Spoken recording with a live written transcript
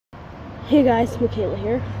Hey guys, Michaela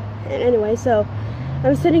here. And anyway, so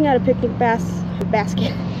I'm sitting at a picnic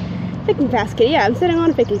basket. Picnic basket, yeah, I'm sitting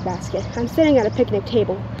on a picnic basket. I'm sitting at a picnic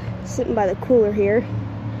table, sitting by the cooler here.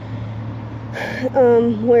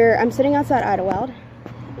 Where I'm sitting outside Idlewild.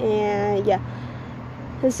 And yeah,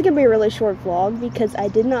 this is gonna be a really short vlog because I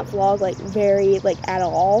did not vlog at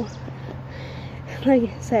all. Like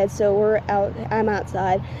I said, so I'm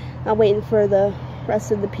outside. I'm waiting for the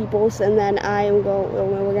rest of the peoples, and then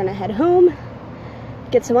we're gonna head home,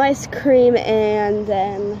 get some ice cream, and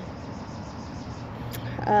then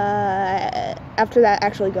after that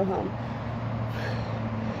actually go home.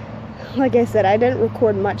 Like I said, I didn't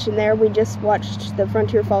record much in there. We just watched the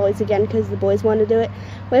Frontier Follies again because the boys wanted to do it.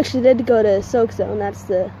 We actually did go to Soak Zone, that's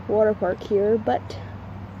the water park here, but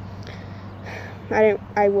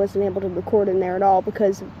I wasn't able to record in there at all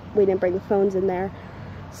because we didn't bring the phones in there.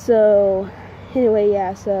 So anyway,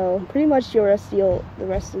 yeah, so pretty much the rest of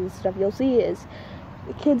the stuff you'll see is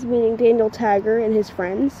the kids meeting Daniel Tiger and his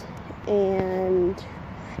friends, and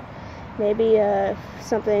maybe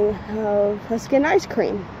something of us getting ice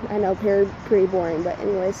cream. I know, pretty boring, but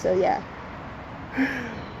anyway, so yeah.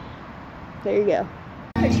 There you go.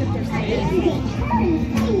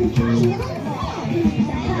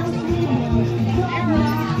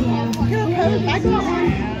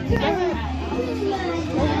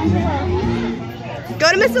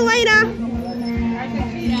 Go to Miss Elena.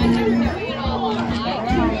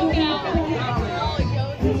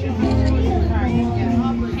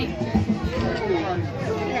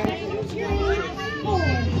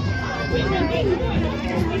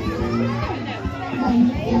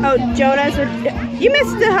 Oh, Jonas, you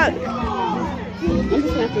missed the hug. I'm just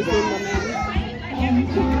gonna have to zoom my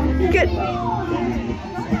man. Good.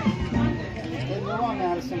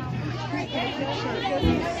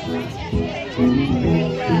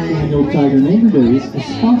 Daniel Tiger Neighbor Days is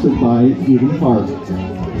sponsored by Eden Park.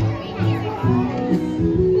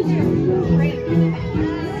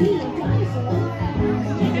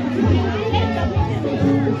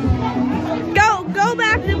 Go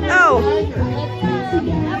back to, oh.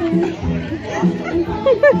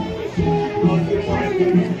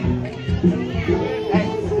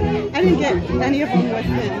 I didn't get any of them with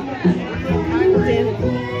him.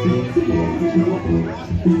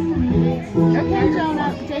 Okay,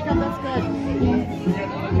 Jonah. Jacob, that's good.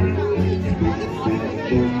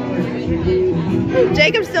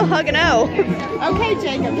 Jacob's still hugging O. Okay,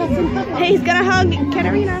 Jacob, that's enough. Hey, he's gonna hug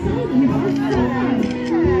Katarina.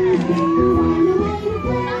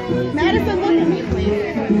 Madison, look at me,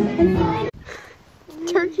 please.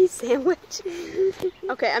 Turkey sandwich.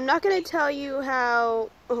 Okay, I'm not gonna tell you how.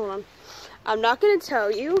 Hold on. I'm not gonna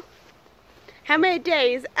tell you how many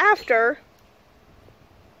days after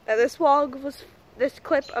this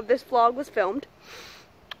clip of this vlog was filmed.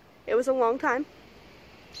 It was a long time.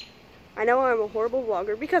 I know I'm a horrible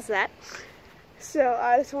vlogger because of that. So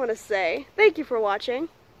I just want to say thank you for watching.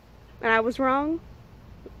 And I was wrong.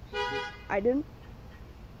 I didn't.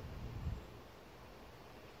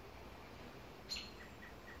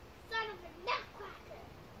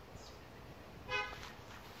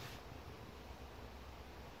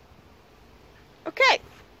 Okay.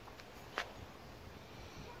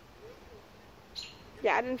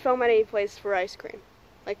 Yeah, I didn't film any place for ice cream.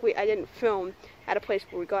 I didn't film at a place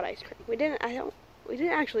where we got ice cream. We didn't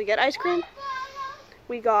actually get ice cream.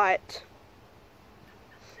 We got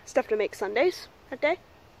stuff to make sundaes that day.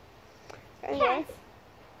 Anyway,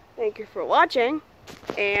 thank you for watching.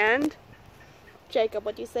 And Jacob,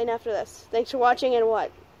 what do you say after this? Thanks for watching and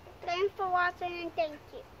what? Thanks for watching and thank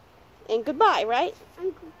you. And goodbye, right?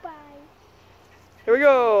 And goodbye. Here we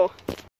go.